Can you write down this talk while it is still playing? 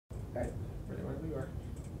Okay, ready whenever you are.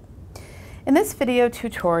 In this video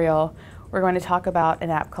tutorial, we're going to talk about an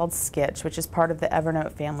app called Skitch, which is part of the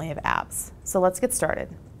Evernote family of apps. So let's get started.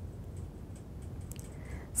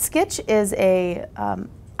 Skitch is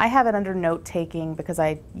I have it under note taking because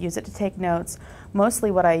I use it to take notes. Mostly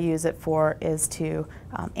what I use it for is to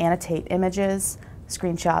annotate images,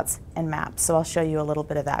 screenshots, and maps. So I'll show you a little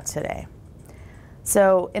bit of that today.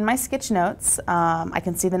 So in my Skitch notes, I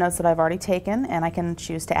can see the notes that I've already taken, and I can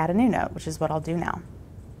choose to add a new note, which is what I'll do now.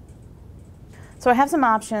 So I have some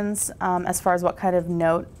options as far as what kind of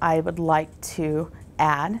note I would like to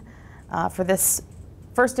add. For this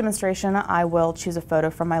first demonstration, I will choose a photo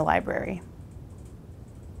from my library.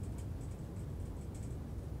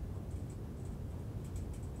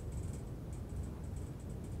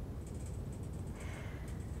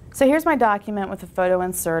 So here's my document with the photo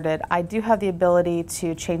inserted. I do have the ability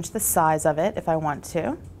to change the size of it if I want to.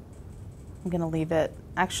 I'm going to leave it,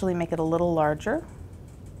 actually make it a little larger.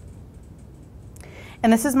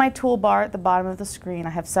 And this is my toolbar at the bottom of the screen.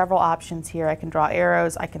 I have several options here. I can draw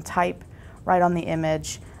arrows, I can type right on the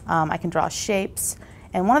image, I can draw shapes.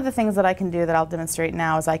 And one of the things that I can do that I'll demonstrate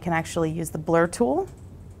now is I can actually use the blur tool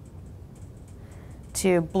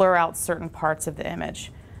to blur out certain parts of the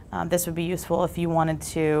image. This would be useful if you wanted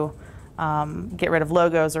to get rid of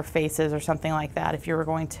logos or faces or something like that if you were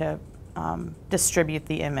going to distribute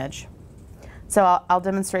the image. So I'll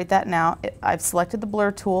demonstrate that now. I've selected the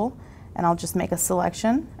blur tool, and I'll just make a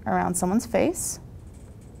selection around someone's face.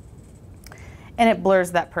 And it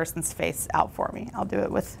blurs that person's face out for me. I'll do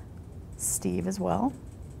it with Steve as well.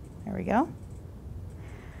 There we go.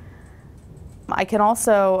 I can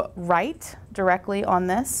also write directly on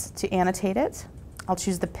this to annotate it. I'll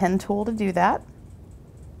choose the pen tool to do that.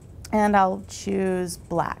 And I'll choose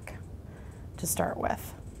black to start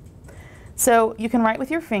with. So you can write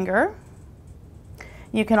with your finger.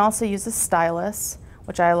 You can also use a stylus,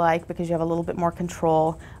 which I like because you have a little bit more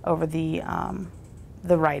control over the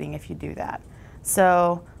writing if you do that.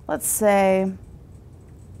 So let's say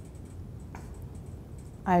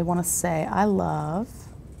I want to say, I love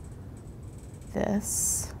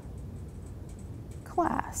this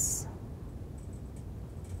class.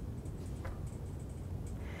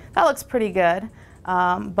 That looks pretty good,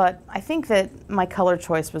 but I think that my color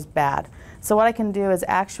choice was bad. So what I can do is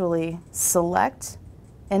actually select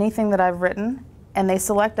anything that I've written, and they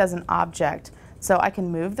select as an object. So I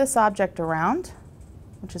can move this object around,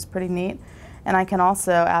 which is pretty neat, and I can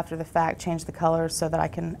also, after the fact, change the color so that I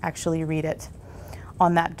can actually read it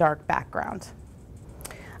on that dark background.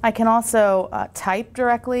 I can also type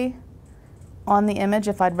directly on the image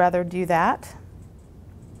if I'd rather do that.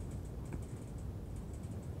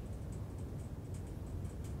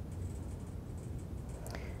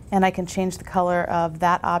 And I can change the color of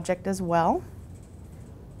that object as well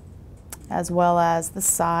as the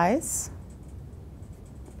size.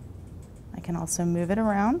 I can also move it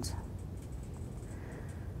around.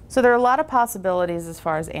 So there are a lot of possibilities as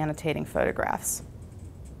far as annotating photographs.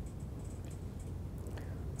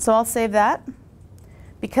 So I'll save that.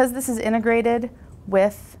 Because this is integrated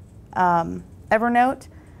with Evernote,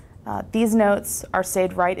 these notes are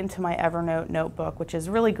saved right into my Evernote notebook, which is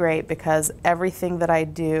really great because everything that I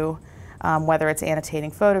do, whether it's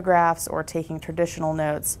annotating photographs or taking traditional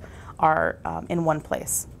notes, are in one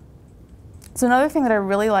place. So another thing that I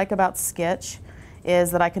really like about Skitch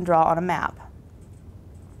is that I can draw on a map.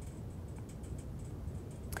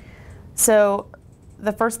 So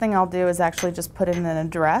the first thing I'll do is actually just put in an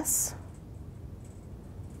address.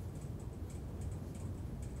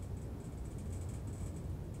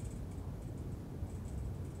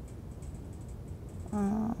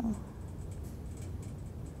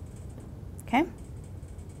 Okay.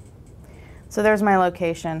 So there's my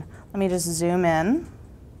location. Let me just zoom in.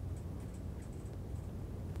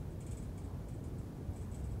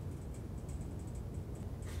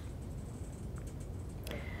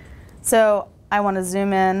 So I want to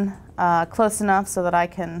zoom in close enough so that I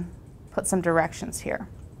can put some directions here.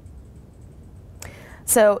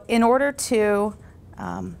 So in order to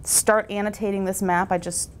start annotating this map, I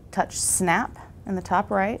just touch Snap in the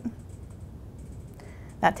top right.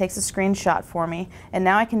 That takes a screenshot for me, and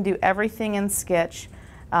now I can do everything in Skitch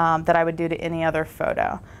that I would do to any other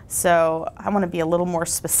photo. So I want to be a little more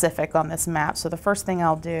specific on this map. So the first thing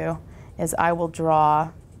I'll do is I will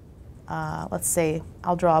draw, let's say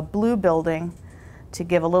I'll draw a blue building to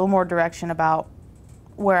give a little more direction about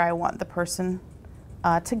where I want the person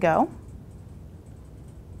to go.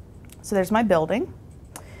 So there's my building.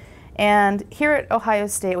 And here at Ohio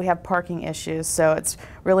State we have parking issues, so it's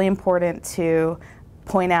really important to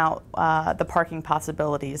point out the parking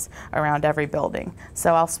possibilities around every building.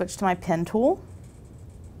 So I'll switch to my pen tool.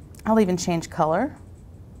 I'll even change color.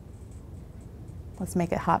 Let's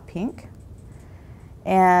make it hot pink.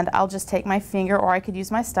 And I'll just take my finger, or I could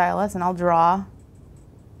use my stylus, and I'll draw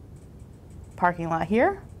parking lot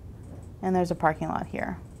here, and there's a parking lot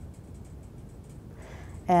here.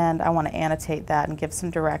 And I want to annotate that and give some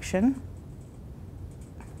direction.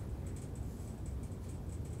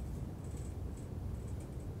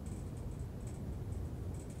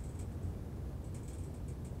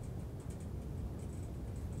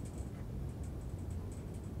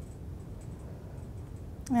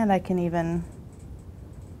 And I can even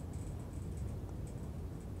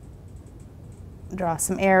draw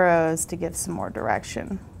some arrows to give some more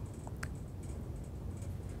direction.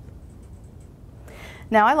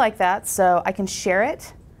 Now I like that, so I can share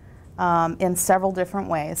it in several different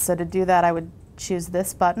ways. So to do that, I would choose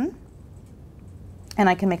this button, and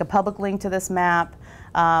I can make a public link to this map.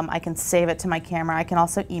 I can save it to my camera. I can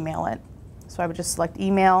also email it. So I would just select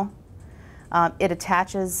email. It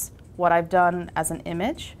attaches what I've done as an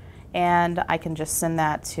image, and I can just send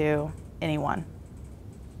that to anyone.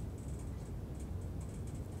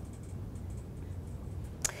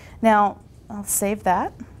 Now, I'll save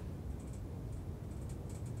that.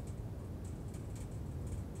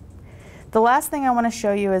 The last thing I want to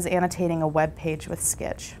show you is annotating a web page with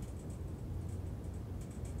Skitch.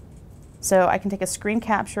 So I can take a screen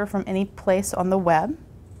capture from any place on the web.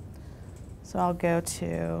 So I'll go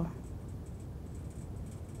to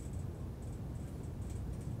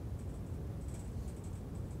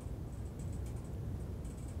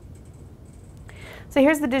So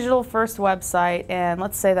here's the Digital First website, and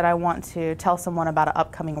let's say that I want to tell someone about an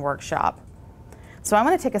upcoming workshop. So I'm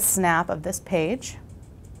going to take a snap of this page.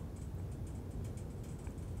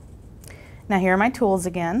 Now here are my tools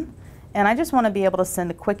again, and I just want to be able to send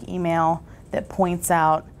a quick email that points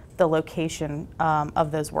out the location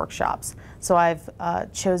of those workshops. So I've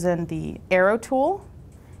chosen the arrow tool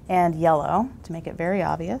and yellow to make it very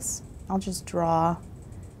obvious. I'll just draw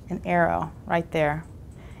an arrow right there.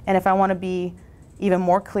 And if I want to be even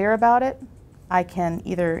more clear about it, I can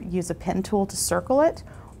either use a pen tool to circle it,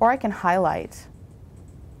 or I can highlight.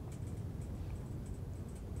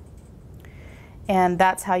 And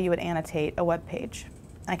that's how you would annotate a web page.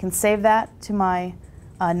 I can save that to my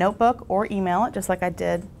notebook or email it, just like I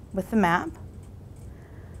did with the map.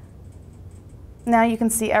 Now you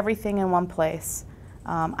can see everything in one place.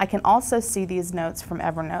 I can also see these notes from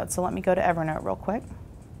Evernote, so let me go to Evernote real quick.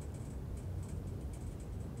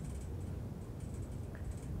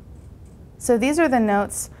 So these are the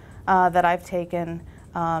notes that I've taken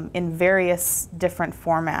in various different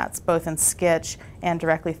formats, both in Skitch and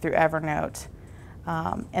directly through Evernote.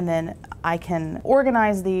 And then I can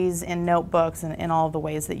organize these in notebooks and in all the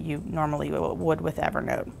ways that you normally would with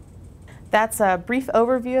Evernote. That's a brief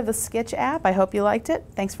overview of the Skitch app. I hope you liked it.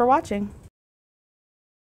 Thanks for watching.